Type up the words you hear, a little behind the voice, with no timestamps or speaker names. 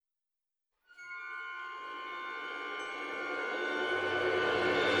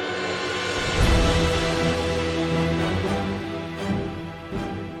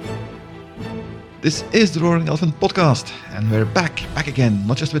This is the Roaring Elephant podcast, and we're back again,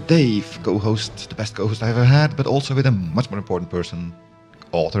 not just with Dave, co-host, the best co-host I've ever had, but also with a much more important person,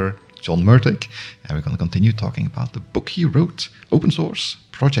 author John Murtick, and we're going to continue talking about the book he wrote, Open Source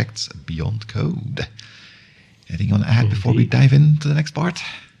Projects Beyond Code. Anything you want to add before we dive into the next part?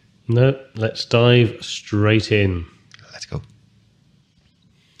 No, let's dive straight in. Let's go.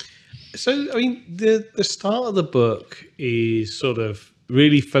 So, I mean, the start of the book is sort of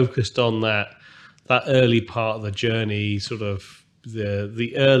really focused on that early part of the journey, sort of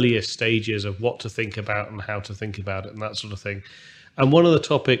the earliest stages of what to think about and how to think about it and that sort of thing. And one of the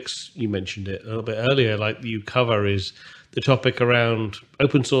topics, you mentioned it a little bit earlier, like you cover, is the topic around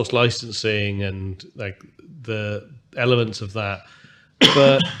open source licensing and like the elements of that.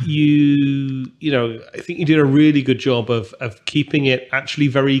 But you know, I think you did a really good job of keeping it actually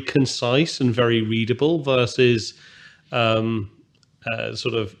very concise and very readable versus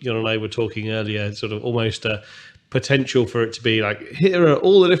sort of, you and I were talking earlier, sort of almost a potential for it to be like, here are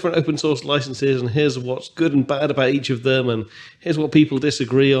all the different open source licenses and here's what's good and bad about each of them and here's what people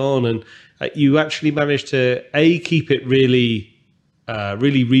disagree on. And you actually managed to keep it really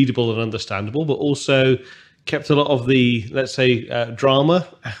readable and understandable, but also kept a lot of the, let's say, drama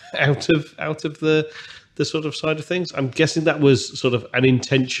out of the sort of side of things. I'm guessing that was sort of an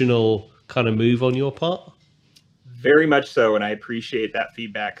intentional kind of move on your part. Very much so, and I appreciate that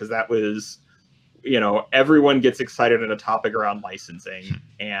feedback because that was, you know, everyone gets excited at a topic around licensing.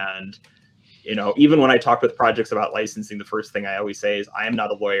 And, you know, even when I talk with projects about licensing, the first thing I always say is, I am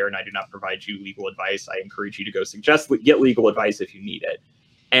not a lawyer and I do not provide you legal advice. I encourage you to go get legal advice if you need it.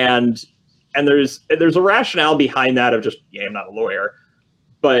 And there's a rationale behind that of just, yeah, I'm not a lawyer.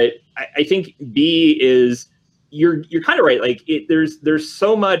 But I think B is, you're kind of right. Like there's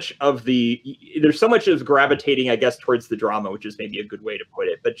so much of gravitating, I guess, towards the drama, which is maybe a good way to put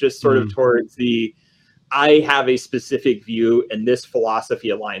it, but just sort of towards I have a specific view and this philosophy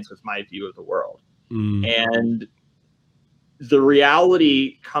aligns with my view of the world. And the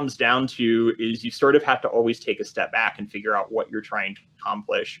reality comes down to is you sort of have to always take a step back and figure out what you're trying to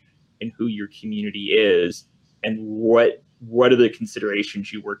accomplish and who your community is and what are the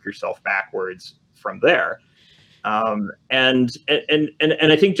considerations you work yourself backwards from there. And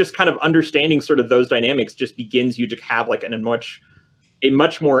I think just kind of understanding sort of those dynamics just begins you to have like a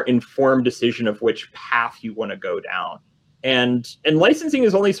much more informed decision of which path you want to go down. And licensing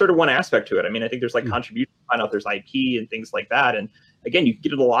is only sort of one aspect to it. I mean, I think there's like contribution, find out there's IP and things like that. And again, you can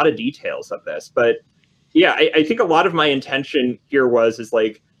get into a lot of details of this, but yeah, I think a lot of my intention here is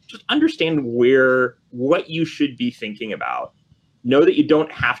like, just understand what you should be thinking about. Know that you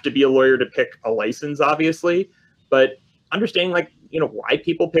don't have to be a lawyer to pick a license, obviously, but understanding, like, you know, why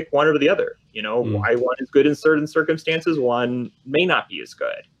people pick one over the other, you know, why one is good in certain circumstances, one may not be as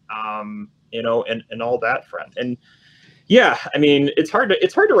good, you know, and all that front. And yeah, I mean, it's hard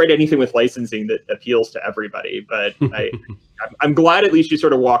to write anything with licensing that appeals to everybody, but I'm glad at least you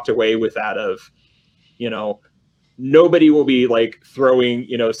sort of walked away with that of, you know, nobody will be like throwing,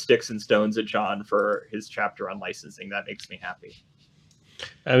 you know, sticks and stones at John for his chapter on licensing. That makes me happy.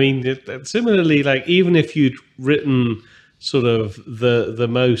 I mean, similarly, like even if you'd written sort of the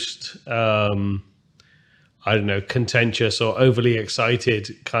most, I don't know, contentious or overly excited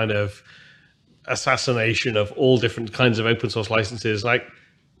kind of assassination of all different kinds of open source licenses, like,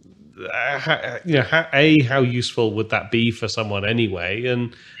 you know, how useful would that be for someone anyway?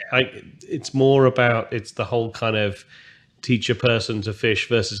 And like, it's more about, it's the whole kind of teach a person to fish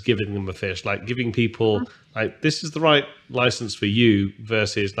versus giving them a fish, like giving people like, this is the right license for you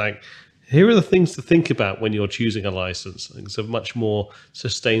versus like, here are the things to think about when you're choosing a license. It's a much more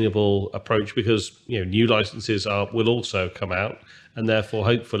sustainable approach because, you know, new licenses will also come out, and therefore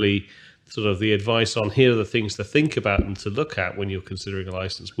hopefully sort of the advice on here are the things to think about and to look at when you're considering a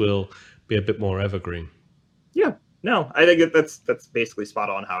license will be a bit more evergreen. Yeah, no, I think that's basically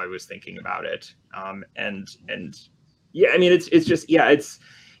spot on how I was thinking about it. And yeah, I mean, it's just, yeah, it's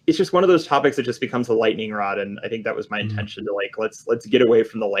just one of those topics that just becomes a lightning rod. And I think that was my intention to like, let's get away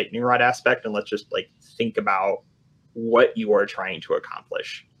from the lightning rod aspect and let's just like think about what you are trying to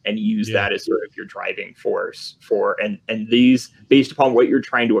accomplish and use that as sort of your driving force and these, based upon what you're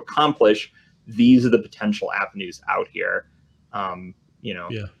trying to accomplish, these are the potential avenues out here. You know,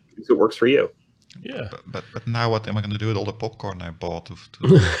 if it works for you. Yeah. But now what am I going to do with all the popcorn I bought?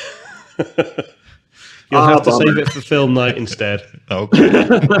 You'll have to save it for film night instead. Okay.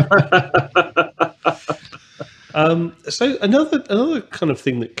 So another kind of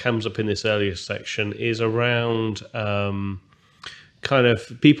thing that comes up in this earlier section is around kind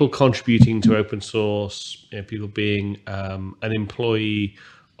of people contributing to open source, you know, people being an employee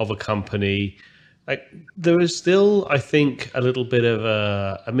of a company, there is still, I think, a little bit of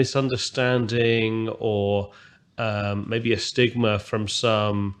a misunderstanding or maybe a stigma from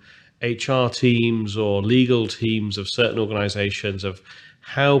some HR teams or legal teams of certain organizations of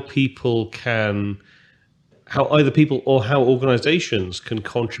how either people or how organizations can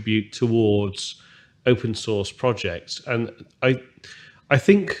contribute towards open source projects. And I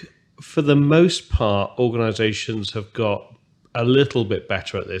think for the most part, organizations have got a little bit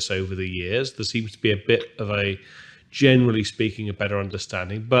better at this over the years. There seems to be a bit of a, generally speaking, a better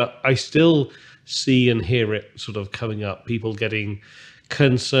understanding, but I still see and hear it sort of coming up, people getting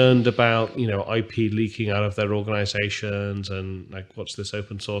concerned about, IP leaking out of their organizations and like, what's this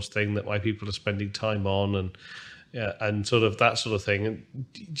open source thing that my people are spending time on and sort of that sort of thing. And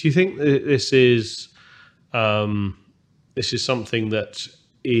do you think that this is something that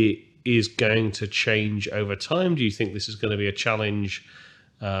is going to change over time? Do you think this is going to be a challenge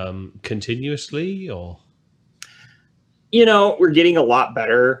continuously, or? We're getting a lot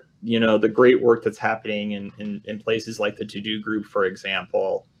better. The great work that's happening in places like the To-Do Group, for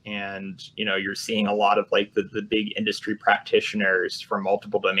example. And, you're seeing a lot of like the big industry practitioners from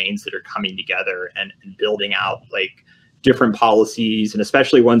multiple domains that are coming together and building out like different policies, and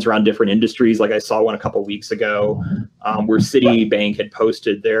especially ones around different industries. Like I saw one a couple of weeks ago where Citibank had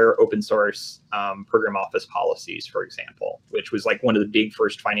posted their open source program office policies, for example, which was like one of the big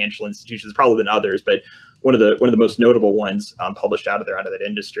first financial institutions, probably been others, but one of the most notable ones published out of that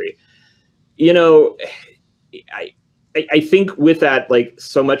industry. I think with that, like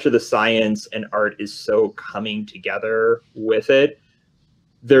so much of the science and art is so coming together with it.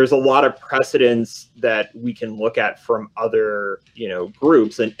 There's a lot of precedents that we can look at from other,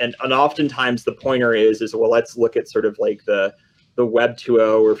 groups. And oftentimes the pointer is, well, let's look at sort of like the Web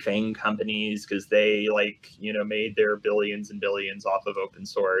 2.0 or FANG companies, because they made their billions and billions off of open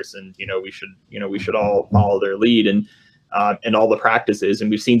source. And, we should all follow their lead and all the practices.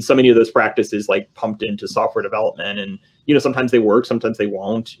 And we've seen so many of those practices like pumped into software development, and, sometimes they work, sometimes they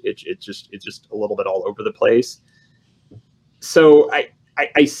won't. It's just a little bit all over the place. So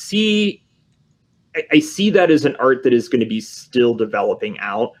I see that as an art that is going to be still developing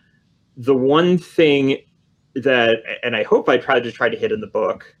out. The one thing that, and I hope I try to hit in the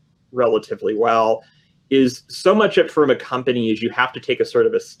book relatively well, is so much of from a company is you have to take a sort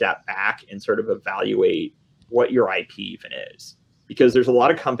of a step back and sort of evaluate what your IP even is. Because there's a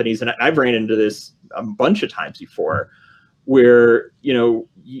lot of companies, and I've ran into this a bunch of times before, where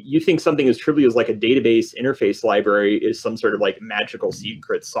you think something as trivial as like a database interface library is some sort of like magical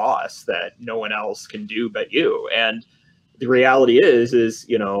secret sauce that no one else can do but you. And the reality is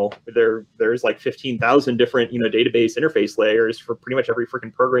there's like 15,000 different database interface layers for pretty much every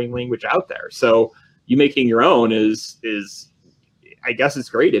freaking programming language out there. So you making your own is I guess it's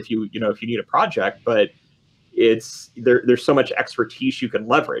great if you need a project, but there's so much expertise you can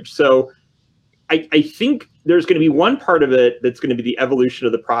leverage. So I think there's going to be one part of it that's going to be the evolution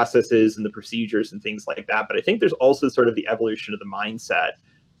of the processes and the procedures and things like that. But I think there's also sort of the evolution of the mindset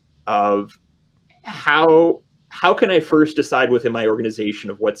of how can I first decide within my organization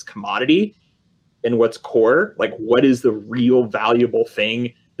of what's commodity and what's core? Like, what is the real valuable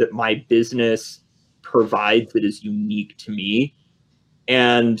thing that my business provides that is unique to me?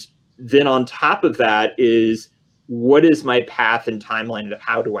 And then on top of that is, what is my path and timeline of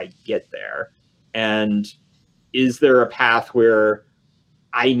how do I get there? And is there a path where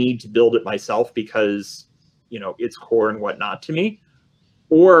I need to build it myself because, it's core and whatnot to me?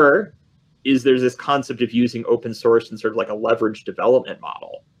 Or is there this concept of using open source and sort of like a leveraged development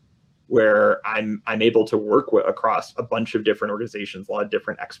model where I'm able to work across a bunch of different organizations, a lot of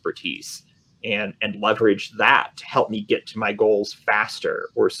different expertise, and leverage that to help me get to my goals faster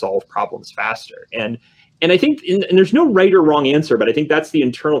or solve problems faster? And I think, and there's no right or wrong answer, but I think that's the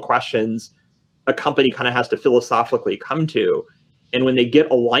internal questions a company kind of has to philosophically come to. And when they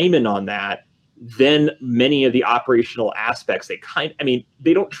get alignment on that, then many of the operational aspects, they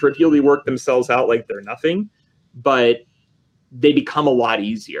don't trivially work themselves out like they're nothing, but they become a lot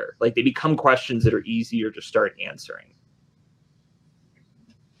easier. Like they become questions that are easier to start answering.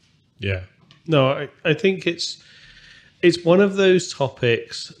 Yeah. No, I think it's one of those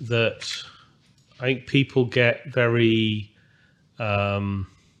topics that I think people get very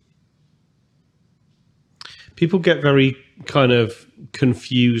kind of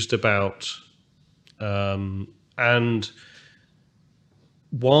confused about. And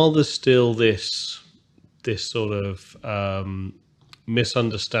while there's still this sort of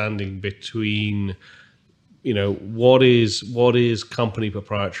misunderstanding between, what is company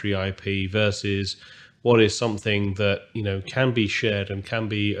proprietary IP versus what is something that, can be shared and can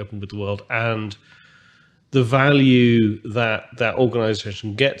be open with the world, and the value that that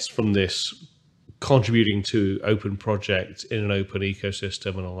organization gets from this contributing to open projects in an open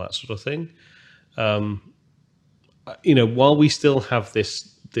ecosystem and all that sort of thing. While we still have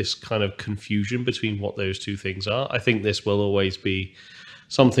this kind of confusion between what those two things are, I think this will always be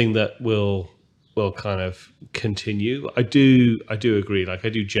something that will kind of continue. I do agree. Like, I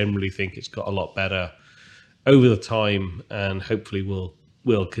do generally think it's got a lot better over the time, and hopefully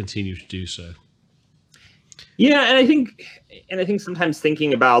will continue to do so. Yeah, and I think sometimes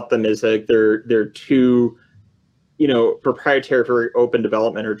thinking about them as they're two, proprietary for open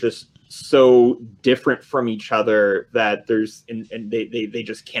development are just so different from each other that they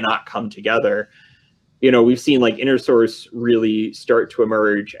just cannot come together. We've seen like InnerSource really start to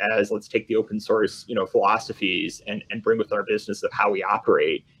emerge as, let's take the open source, philosophies and bring with our business of how we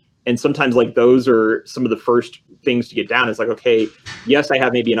operate. And sometimes like those are some of the first things to get down. It's like, okay, yes, I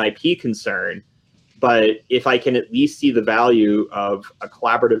have maybe an IP concern, but if I can at least see the value of a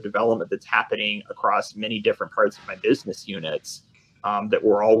collaborative development that's happening across many different parts of my business units, that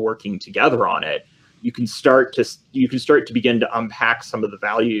we're all working together on it, you can start to begin to unpack some of the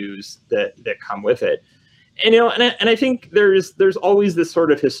values that come with it. And I think there's always this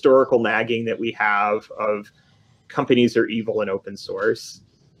sort of historical nagging that we have of companies are evil in open source,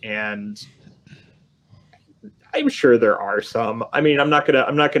 and I'm sure there are some. I mean, I'm not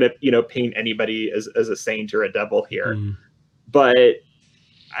gonna paint anybody as a saint or a devil here, but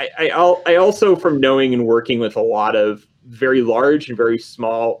I also, from knowing and working with a lot of very large and very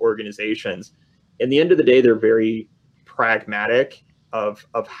small organizations, in the end of the day, they're very pragmatic of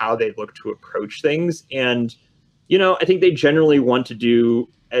how they look to approach things. And, I think they generally want to do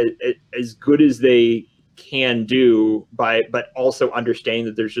as good as they can do but also understanding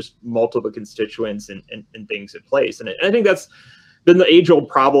that there's just multiple constituents and things in place. And I think that's been the age-old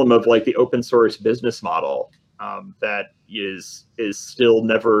problem of like the open source business model, that is still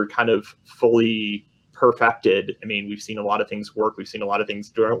never kind of fully perfected. I mean, we've seen a lot of things work. We've seen a lot of things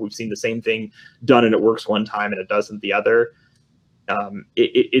do. We've seen the same thing done and it works one time and it doesn't the other.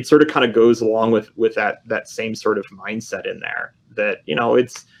 It sort of kind of goes along with that same sort of mindset in there, that,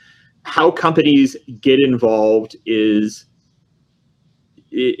 it's how companies get involved is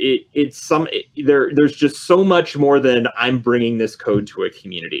there's just so much more than I'm bringing this code to a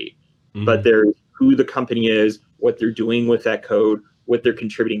community, but there's who the company is, what they're doing with that code, what they're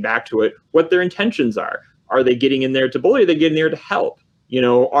contributing back to it, what their intentions are. Are they getting in there to bully? Are they getting there to help?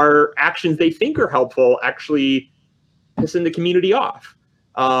 Are actions they think are helpful actually pissing the community off?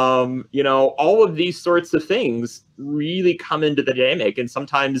 All of these sorts of things really come into the dynamic. And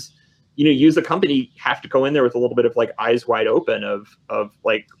sometimes, you as a company have to go in there with a little bit of like eyes wide open of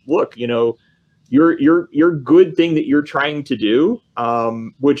like, look, your good thing that you're trying to do,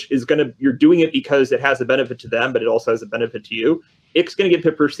 which is you're doing it because it has a benefit to them, but it also has a benefit to you. It's going to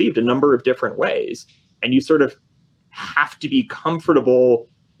get perceived a number of different ways. And you sort of have to be comfortable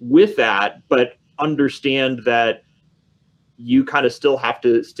with that, but understand that you kind of still have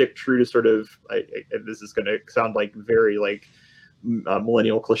to stick true to sort of, this is going to sound like very like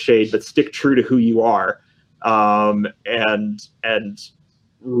millennial cliched, but stick true to who you are, and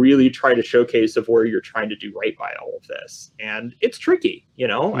really try to showcase of where you're trying to do right by all of this. And it's tricky,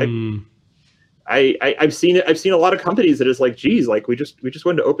 I've seen it. I've seen a lot of companies that is like, geez, like we just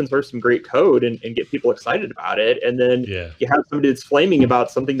wanted to open source some great code and get people excited about it. And then you have somebody that's flaming about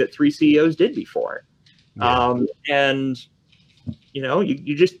something that 3 CEOs did before. And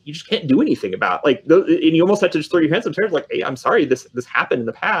you just can't do anything about like, and you almost have to just throw your hands up like, hey, I'm sorry, this happened in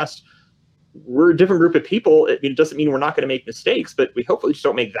the past. We're a different group of people. It doesn't mean we're not going to make mistakes, but we hopefully just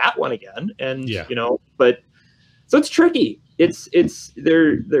don't make that one again. And but so it's tricky.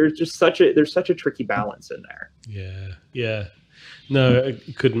 There's such a tricky balance in there. Yeah. No, I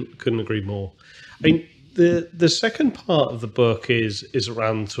couldn't agree more. I mean, the second part of the book is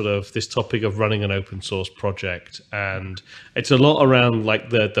around sort of this topic of running an open source project, and it's a lot around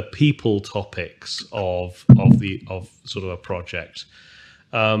like the people topics of sort of a project.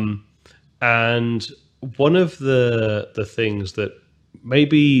 And one of the things that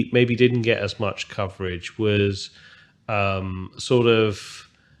maybe didn't get as much coverage was sort of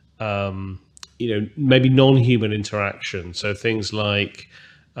maybe non-human interaction. So things like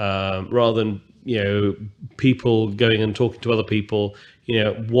rather than people going and talking to other people,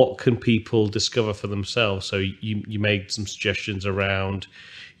 what can people discover for themselves? So you made some suggestions around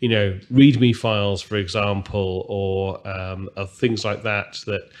README files, for example, or things like that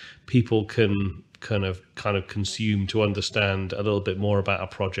people can kind of consume to understand a little bit more about a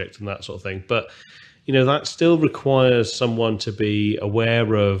project and that sort of thing. But that still requires someone to be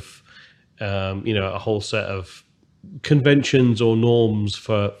aware of a whole set of conventions or norms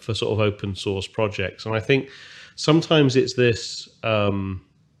for sort of open source projects. And I think sometimes it's this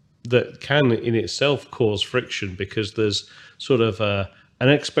that can in itself cause friction, because there's sort of an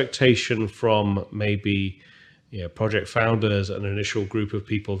expectation from maybe project founders, an initial group of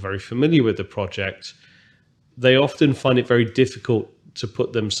people very familiar with the project. They often find it very difficult to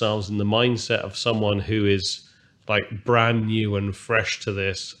put themselves in the mindset of someone who is like brand new and fresh to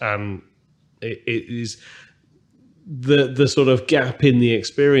this, and it is the sort of gap in the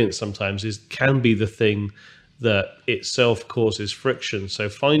experience sometimes can be the thing that itself causes friction. So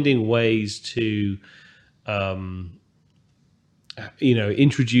finding ways to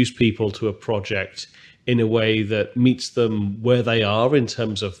introduce people to a project in a way that meets them where they are in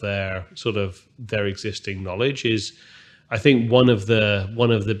terms of their existing knowledge is, I think, one of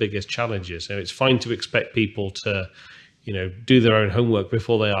the biggest challenges. So it's fine to expect people to, do their own homework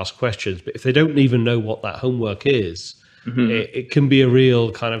before they ask questions, but if they don't even know what that homework is, it can be a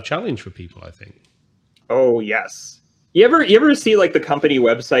real kind of challenge for people, I think. Oh yes. You ever see like the company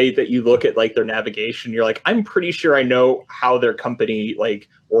website that you look at like their navigation? You're like, I'm pretty sure I know how their company like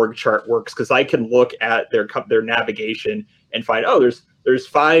org chart works, because I can look at their navigation and find, there's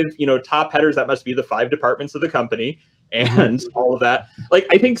 5 top headers. That must be the 5 departments of the company and all of that. Like,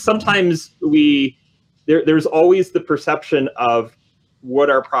 I think sometimes there's always the perception of what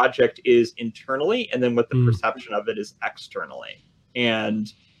our project is internally, and then what the perception of it is externally.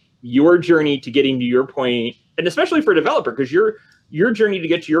 And your journey to getting to your point, and especially for a developer, because your journey to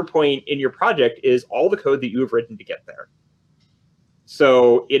get to your point in your project is all the code that you have written to get there.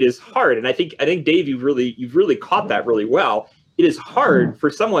 So it is hard, and I think Dave, you've really caught that really well. It is hard for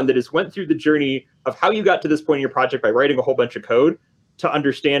someone that has went through the journey of how you got to this point in your project by writing a whole bunch of code to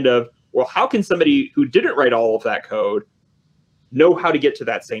understand how can somebody who didn't write all of that code know how to get to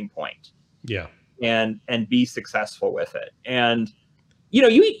that same point? Yeah, and be successful with it. And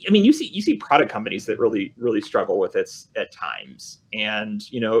you see product companies that really, really struggle with it at times. And,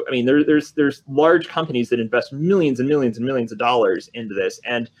 there's large companies that invest millions and millions and millions of dollars into this,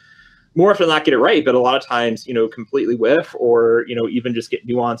 and more often than not get it right, but a lot of times, completely whiff, or, even just get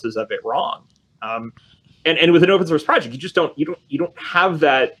nuances of it wrong. And with an open source project, you don't have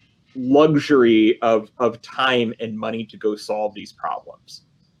that luxury of time and money to go solve these problems.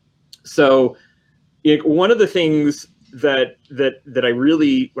 So one of the things that I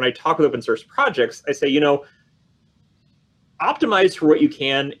really, when I talk with open source projects, I say, optimize for what you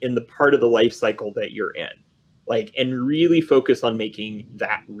can in the part of the life cycle that you're in, and really focus on making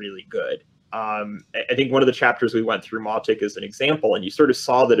that really good. I think one of the chapters we went through, Mautic, is an example, and you sort of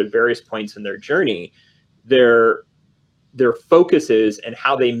saw that at various points in their journey, their focuses and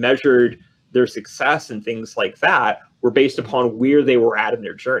how they measured their success and things like that were based upon where they were at in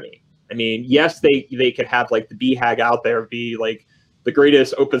their journey. I mean, yes, they could have like the BHAG out there be like the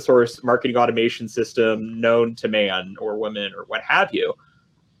greatest open source marketing automation system known to man or woman or what have you.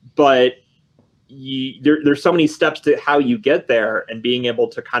 But there's so many steps to how you get there, and being able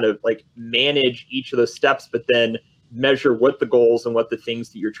to kind of like manage each of those steps, but then measure what the goals and what the things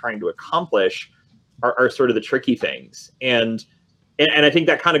that you're trying to accomplish are sort of the tricky things. And I think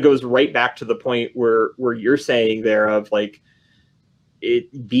that kind of goes right back to the point where you're saying there of like,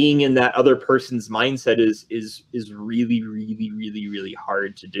 it being in that other person's mindset is really, really, really, really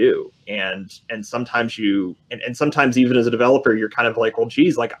hard to do. And sometimes and sometimes even as a developer, you're kind of like, well,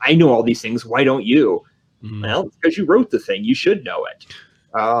 geez, like I know all these things. Why don't you? Well, it's because you wrote the thing, you should know it.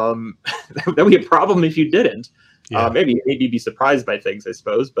 That would be a problem if you didn't. Yeah. Maybe be surprised by things, I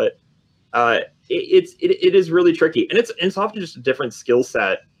suppose, but it is really tricky. And it's often just a different skill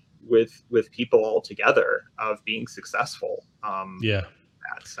set with people altogether of being successful.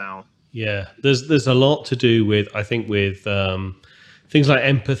 There's a lot to do with, I think, with things like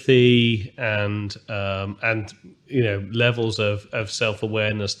empathy and levels of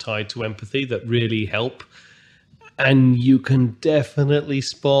self-awareness tied to empathy that really help. And you can definitely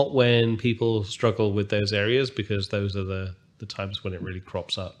spot when people struggle with those areas, because those are the times when it really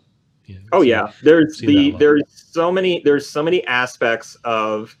crops up. There's so many aspects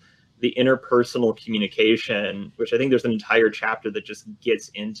of the interpersonal communication, which I think there's an entire chapter that just gets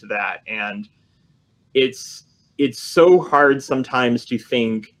into that. And it's so hard sometimes to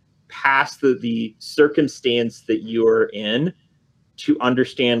think past the circumstance that you're in to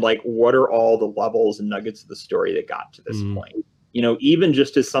understand like what are all the levels and nuggets of the story that got to this point. Even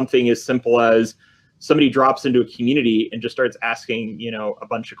just as something as simple as somebody drops into a community and just starts asking, a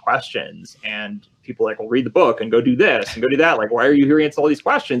bunch of questions, and people are like, well, read the book and go do this and go do that. Like, why are you here to answer all these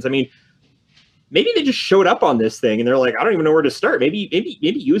questions? I mean, maybe they just showed up on this thing and they're like, I don't even know where to start. Maybe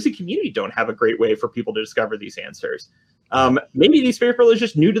you as a community don't have a great way for people to discover these answers. Maybe these people are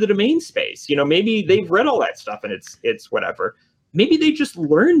just new to the domain space. Maybe they've read all that stuff and it's whatever. Maybe they just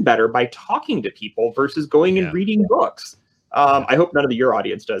learn better by talking to people versus going and reading books. I hope none of your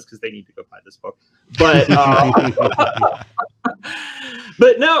audience does, because they need to go buy this book. But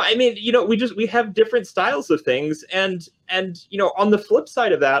but no, I mean, we have different styles of things, and on the flip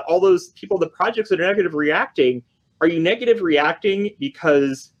side of that, all those people, the projects that are negative reacting, are you negative reacting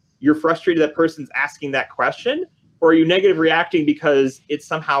because you're frustrated that person's asking that question, or are you negative reacting because it's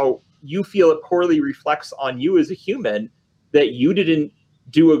somehow you feel it poorly reflects on you as a human, that you didn't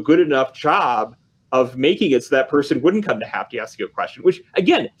do a good enough job of making it so that person wouldn't come to have to ask you a question, which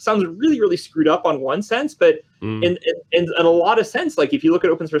again sounds really, really screwed up on one sense, but in a lot of sense, like if you look at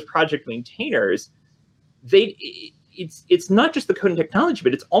open source project maintainers, it's not just the code and technology,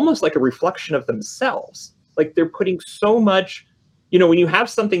 but it's almost like a reflection of themselves. Like they're putting so much, when you have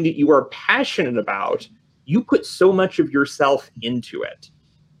something that you are passionate about, you put so much of yourself into it.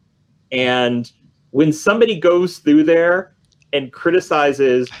 And when somebody goes through there and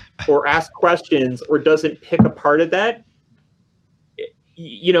criticizes or asks questions or doesn't pick apart at that,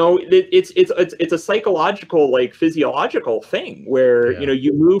 it's a psychological, like physiological thing where,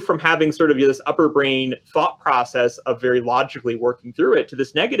 you move from having sort of this upper brain thought process of very logically working through it to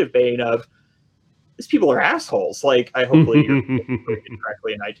this negative vein of, these people are assholes. Like, hopefully you're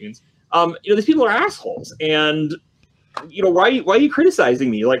correctly in iTunes. These people are assholes. And, why are you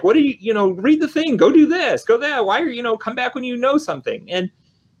criticizing me? Like, what do you, read the thing, go do this, go that. Why are come back when you know something? And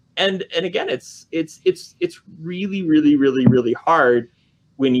again, it's really, really, really, really hard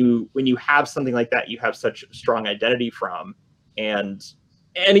when you have something like that, you have such strong identity from, and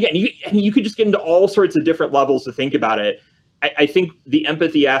again, you could just get into all sorts of different levels to think about it. I think the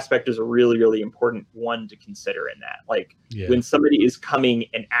empathy aspect is a really, really important one to consider in that. Like when somebody is coming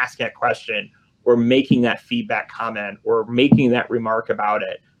and asking that question, or making that feedback comment, or making that remark about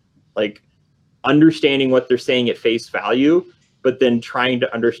it, like understanding what they're saying at face value, but then trying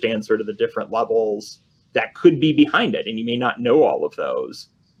to understand sort of the different levels that could be behind it. And you may not know all of those,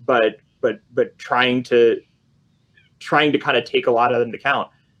 but trying to kind of take a lot of them into account.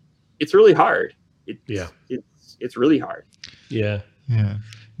 It's really hard. It's really hard. Yeah. Yeah.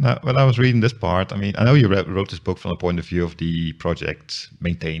 Now, when I was reading this part, I mean, I know you wrote this book from the point of view of the project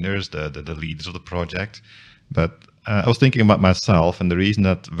maintainers, the leaders of the project, but I was thinking about myself, and the reason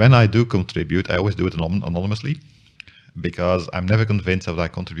that when I do contribute, I always do it anonymously, because I'm never convinced that what I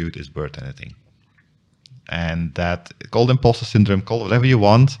contribute is worth anything. And that, call it imposter syndrome, call it whatever you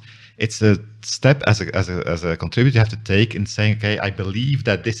want, it's a step as a contributor you have to take in saying, okay, I believe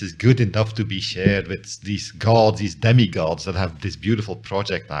that this is good enough to be shared with these gods, these demigods that have this beautiful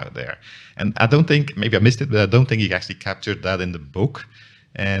project out there. And I don't think, maybe I missed it, but I don't think you actually captured that in the book.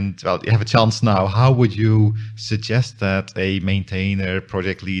 And well, you have a chance now. How would you suggest that a maintainer,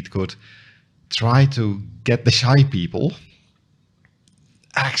 project lead could try to get the shy people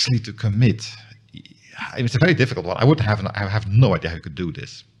actually to commit? It's a very difficult one. I have no idea how you could do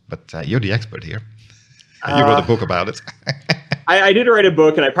this. But you're the expert here. You wrote a book about it. I did write a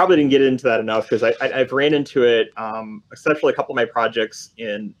book, and I probably didn't get into that enough because I've ran into it, especially a couple of my projects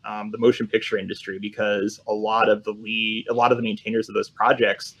in the motion picture industry, because a lot of the maintainers of those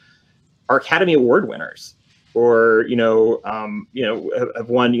projects are Academy Award winners, or have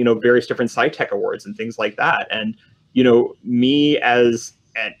won various different SciTech awards and things like that. And me as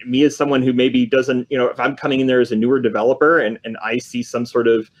someone who maybe doesn't, if I'm coming in there as a newer developer and I see some sort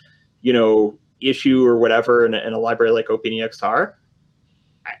of, issue or whatever in a library like OpenEXR,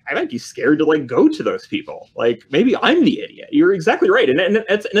 I might be scared to go to those people. Like, maybe I'm the idiot. You're exactly right. And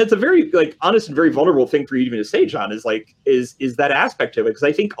it's a very honest and very vulnerable thing for you even to say, John, is that aspect of it. Because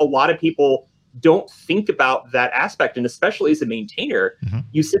I think a lot of people don't think about that aspect. And especially as a maintainer,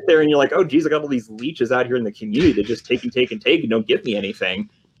 you sit there and you're like, oh, geez, I got all these leeches out here in the community that just take and don't give me anything.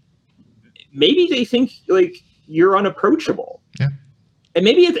 Maybe they think you're unapproachable. Yeah. And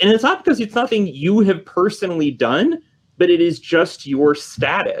maybe it's not because it's nothing you have personally done, but it is just your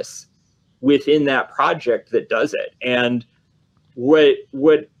status within that project that does it. And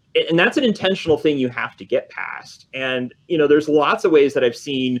and that's an intentional thing you have to get past. And, there's lots of ways that I've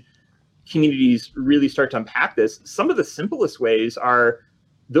seen communities really start to unpack this. Some of the simplest ways are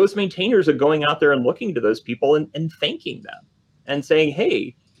those maintainers are going out there and looking to those people and thanking them and saying,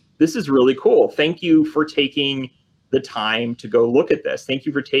 hey, this is really cool. Thank you for taking the time to go look at this. Thank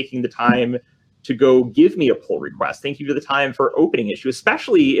you for taking the time to go give me a pull request. Thank you for the time for opening issue,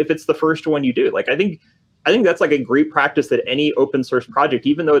 especially if it's the first one you do. I think I think that's like a great practice that any open source project,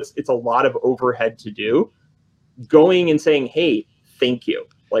 even though it's a lot of overhead to do, going and saying, hey, thank you.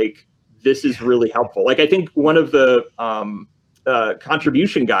 Like, this is really helpful. Like, I think one of the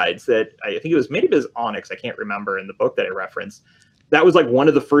contribution guides that I think it was Onyx, I can't remember, in the book that I referenced, that was like one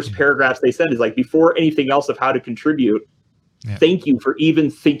of the first paragraphs they said is like, before anything else of how to contribute, thank you for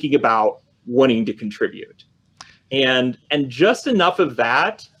even thinking about wanting to contribute. And just enough of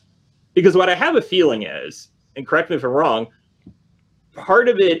that, because what I have a feeling is, and correct me if I'm wrong, part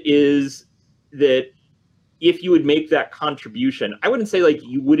of it is that if you would make that contribution, I wouldn't say like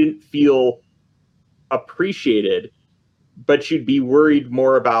you wouldn't feel appreciated, but you'd be worried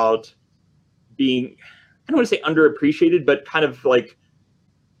more about being, I don't want to say underappreciated, but kind of like,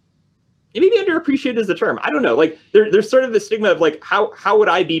 maybe underappreciated is the term. I don't know. Like there's sort of the stigma of like, how would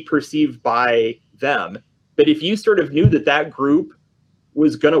I be perceived by them? But if you sort of knew that group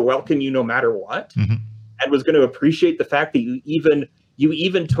was going to welcome you no matter what, and was going to appreciate the fact that you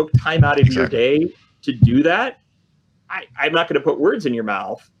even took time out of your day to do that, I'm not going to put words in your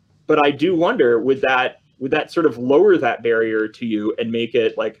mouth, but I do wonder, would that sort of lower that barrier to you and make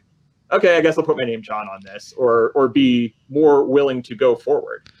it like, okay, I guess I'll put my name John on this, or be more willing to go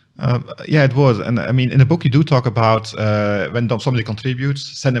forward? Yeah, it was. And I mean, in the book, you do talk about when somebody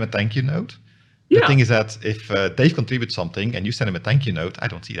contributes, send them a thank you note. The thing is that if Dave contributes something and you send him a thank you note, I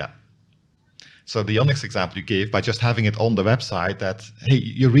don't see that. So the Onyx example you gave, by just having it on the website that, hey,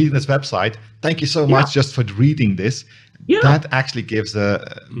 you're reading this website, thank you so much just for reading this. That actually gives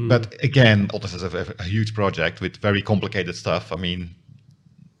but again, all this is a huge project with very complicated stuff. I mean,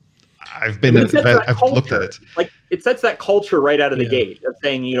 I've looked at it. Like, it sets that culture right out of the gate of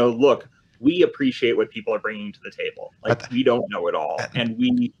saying, look, we appreciate what people are bringing to the table. Like, we don't know it all. And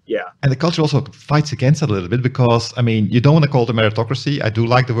the culture also fights against it a little bit because, I mean, you don't want to call it a meritocracy. I do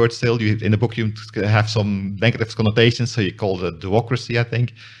like the word still. In the book, you have some negative connotations, so you call it a duocracy, I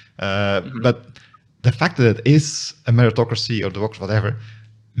think. But the fact that it is a meritocracy or duocracy, whatever,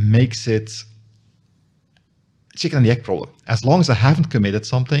 makes it chicken and the egg problem. As long as I haven't committed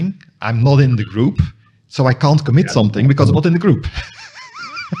something, I'm not in the group, so I can't commit something because I'm not in the group.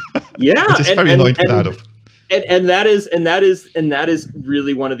 Which is very annoying to get out of. And that is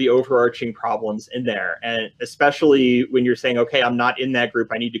really one of the overarching problems in there. And especially when you're saying, okay, I'm not in that group,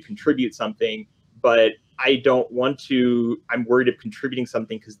 I need to contribute something, but I don't want to, I'm worried of contributing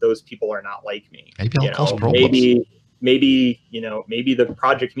something because those people are not like me. Maybe I'll cause problems. Maybe the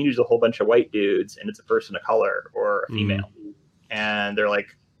project community is a whole bunch of white dudes and it's a person of color or a female. And they're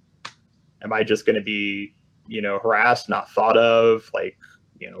like, am I just going to be, harassed, not thought of, like,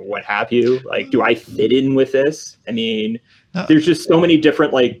 what have you? Like, do I fit in with this? I mean, there's just so many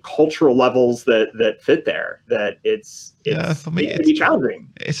different like cultural levels that fit there that it's for me, it can be challenging.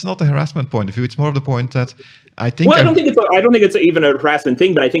 It's not a harassment point of view. It's more of the point that I think. Well, I don't think it's even a harassment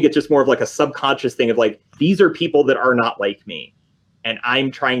thing, but I think it's just more of like a subconscious thing of like, these are people that are not like me, and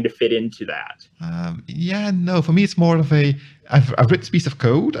I'm trying to fit into that. For me, it's more of I've written this piece of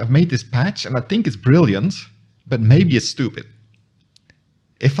code, I've made this patch, and I think it's brilliant, but maybe it's stupid.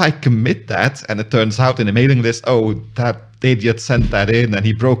 If I commit that and it turns out in the mailing list, oh, that idiot sent that in and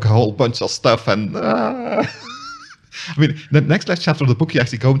he broke a whole bunch of stuff and I mean, the next chapter of the book, you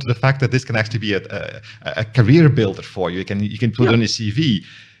actually go into the fact that this can actually be a career builder for you. You can put it on your CV,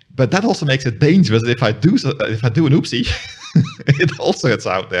 but that also makes it dangerous. If I do an oopsie, it also gets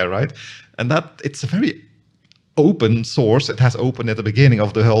out there, right? And that it's a very open source. It has open at the beginning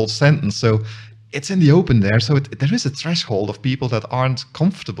of the whole sentence, so it's in the open there. So there is a threshold of people that aren't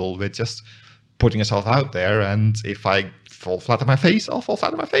comfortable with just putting yourself out there. And if I fall flat on my face, I'll fall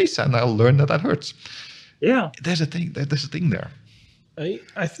flat on my face, and I'll learn that hurts. Yeah, there's a thing there.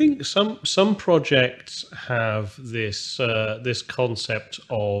 I think some projects have this concept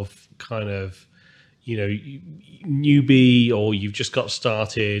of kind of, newbie, or you've just got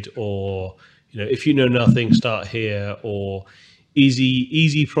started, or if you know nothing, start here, or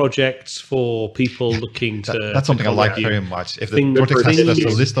easy projects for people looking to. That's something I like very much. If the project has a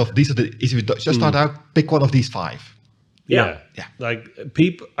list of these are the easy, just start out, pick one of these 5. Yeah. Like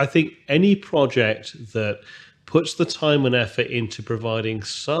people, I think any project that puts the time and effort into providing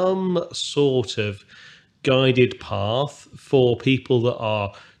some sort of guided path for people that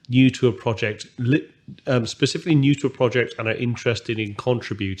are new to a project, specifically new to a project and are interested in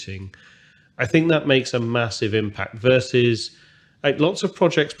contributing, I think that makes a massive impact versus like lots of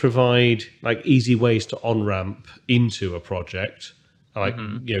projects provide like easy ways to on-ramp into a project. Like,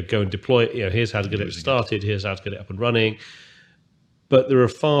 go and deploy it. Here's how to get it started. Here's how to get it up and running. But there are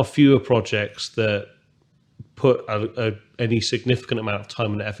far fewer projects that put any significant amount of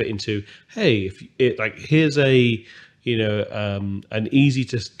time and effort into, hey, if it like here's a an easy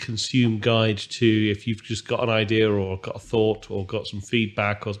to consume guide to if you've just got an idea or got a thought or got some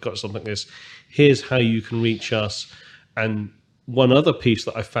feedback or got something like this, here's how you can reach us. And one other piece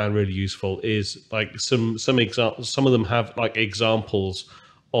that I found really useful is like some examples. Some of them have like examples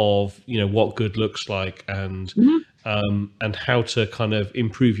of what good looks like and how to kind of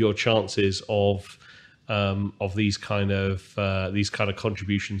improve your chances of these kind of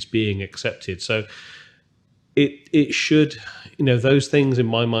contributions being accepted. So it should, those things in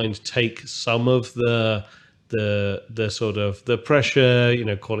my mind take some of the sort of the pressure,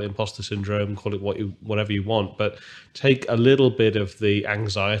 call it imposter syndrome, call it whatever you want, but take a little bit of the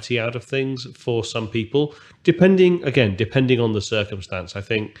anxiety out of things for some people, depending on the circumstance. I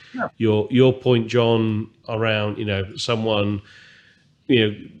think your point, John, around someone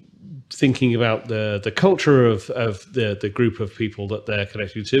thinking about the culture of the group of people that they're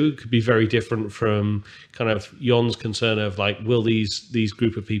connected to could be very different from kind of Jon's concern of like, will these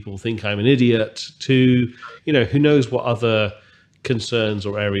group of people think I'm an idiot, to who knows what other concerns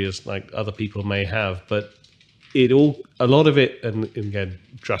or areas like other people may have. But a lot of it, and again,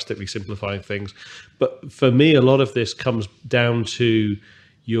 drastically simplifying things, but for me, a lot of this comes down to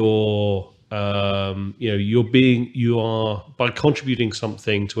your you are by contributing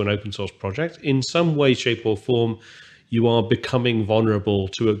something to an open source project in some way, shape, or form, you are becoming vulnerable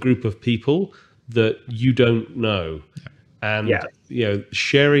to a group of people that you don't know. And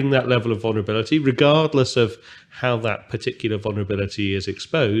sharing that level of vulnerability, regardless of how that particular vulnerability is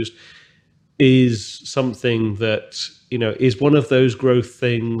exposed, is something that is one of those growth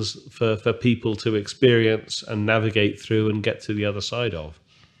things for people to experience and navigate through and get to the other side of.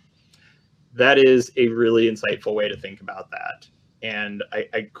 That is a really insightful way to think about that. And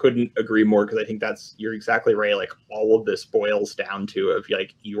I couldn't agree more, because I think you're exactly right. Like, all of this boils down to of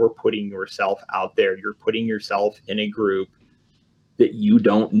like, you're putting yourself out there, you're putting yourself in a group that you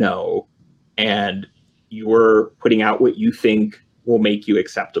don't know, and you're putting out what you think will make you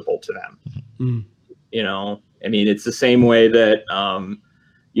acceptable to them. I mean, it's the same way that,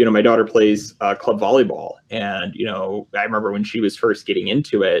 my daughter plays club volleyball, and, I remember when she was first getting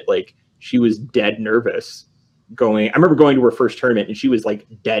into it, like, she was dead nervous I remember going to her first tournament, and she was like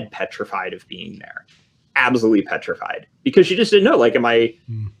dead petrified of being there. Absolutely petrified, because she just didn't know, like, am I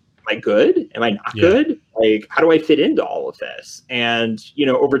good? Am I not good? Like, how do I fit into all of this? And,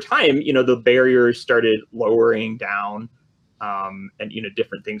 over time, the barriers started lowering down, and,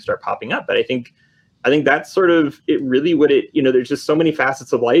 different things start popping up. But I think that's sort of it, really what there's just so many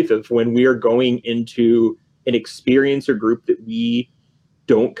facets of life of when we are going into an experience or group that we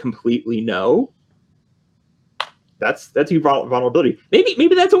don't completely know. That's your vulnerability.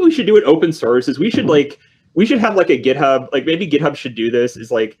 Maybe that's what we should do at open source. Is we should have like a GitHub, like maybe GitHub should do this, is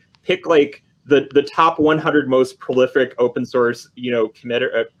like pick like the top 100 most prolific open source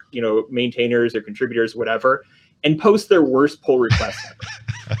committer maintainers or contributors, whatever, and post their worst pull requests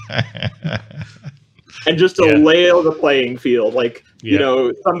ever. And just to lay the playing field, like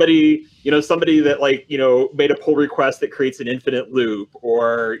somebody that like made a pull request that creates an infinite loop,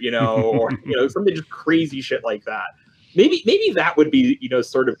 or something just crazy shit like that. Maybe that would be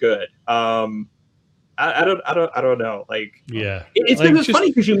sort of good. I don't know. Like, it's like, it's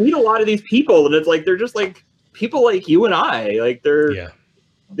funny because you meet a lot of these people, and it's like they're just like people like you and I. Like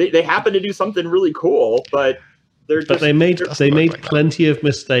they happen to do something really cool, but. They made plenty of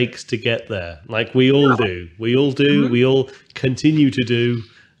mistakes to get there. Like we all do. We all do. We all continue to do.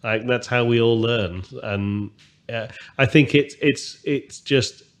 Like that's how we all learn. And I think it's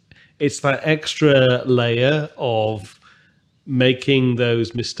that extra layer of making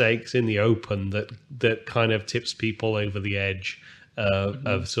those mistakes in the open that kind of tips people over the edge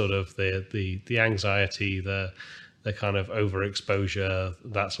of sort of the anxiety, the kind of overexposure,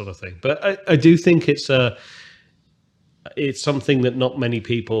 that sort of thing. But I do think it's something that not many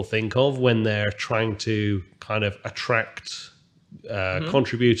people think of when they're trying to kind of attract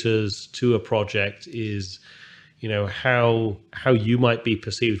contributors to a project, is how you might be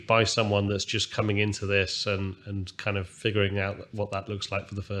perceived by someone that's just coming into this and kind of figuring out what that looks like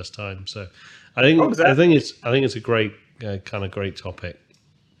for the first time. So I think it's a great great topic.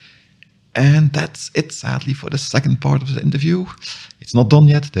 And that's it, sadly, for the second part of the interview. It's not done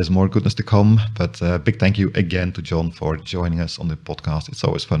yet. There's more goodness to come. But big thank you again to Jon for joining us on the podcast. It's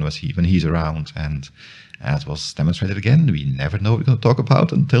always fun when he's around. And as was demonstrated again, we never know what we're going to talk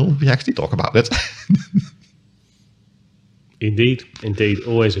about until we actually talk about it. Indeed.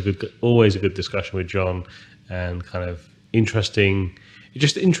 Always a good discussion with Jon, and kind of interesting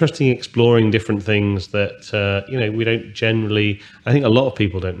just interesting exploring different things that we don't generally. I think a lot of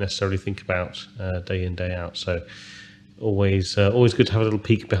people don't necessarily think about day in, day out. So always good to have a little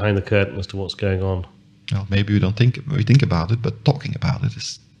peek behind the curtain as to what's going on. Well, maybe we think about it, but talking about it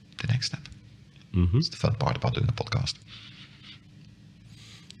is the next step. Mm-hmm. It's the fun part about doing a podcast.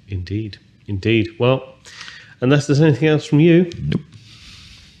 Indeed. Well, unless there's anything else from you, Nope.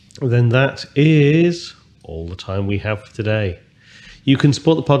 then that is all the time we have for today. You can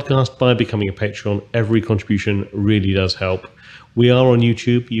support the podcast by becoming a Patreon. Every contribution really does help. We are on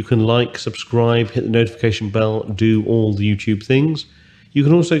YouTube. You can like, subscribe, hit the notification bell, do all the YouTube things. You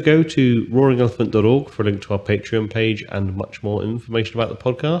can also go to roaringelephant.org for a link to our Patreon page and much more information about the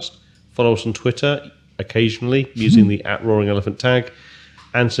podcast. Follow us on Twitter occasionally using the @roaringelephant tag,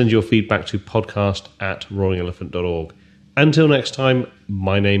 and send your feedback to podcast@roaringelephant.org. Until next time,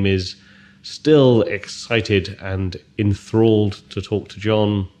 my name is still excited and enthralled to talk to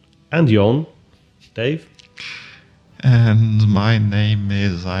John and Jon. Dave? And my name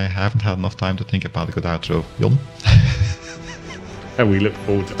is, I haven't had enough time to think about a good outro, Jon. And we look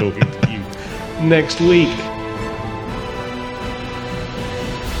forward to talking to you next week.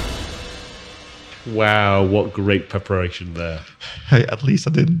 Wow, what great preparation there. Hey, at least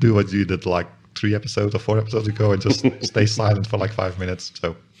I didn't do what you did like 3 episodes or 4 episodes ago and just stay silent for like 5 minutes.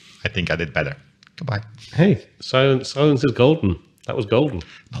 So I think I did better. Goodbye. Hey, silence is golden. That was golden.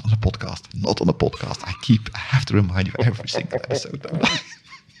 Not on a podcast. Not on a podcast. I have to remind you every single episode.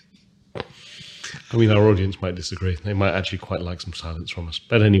 I mean, our audience might disagree. They might actually quite like some silence from us.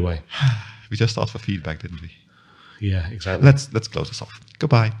 But anyway. We just asked for feedback, didn't we? Yeah, exactly. Let's close this off.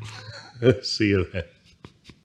 Goodbye. See you then.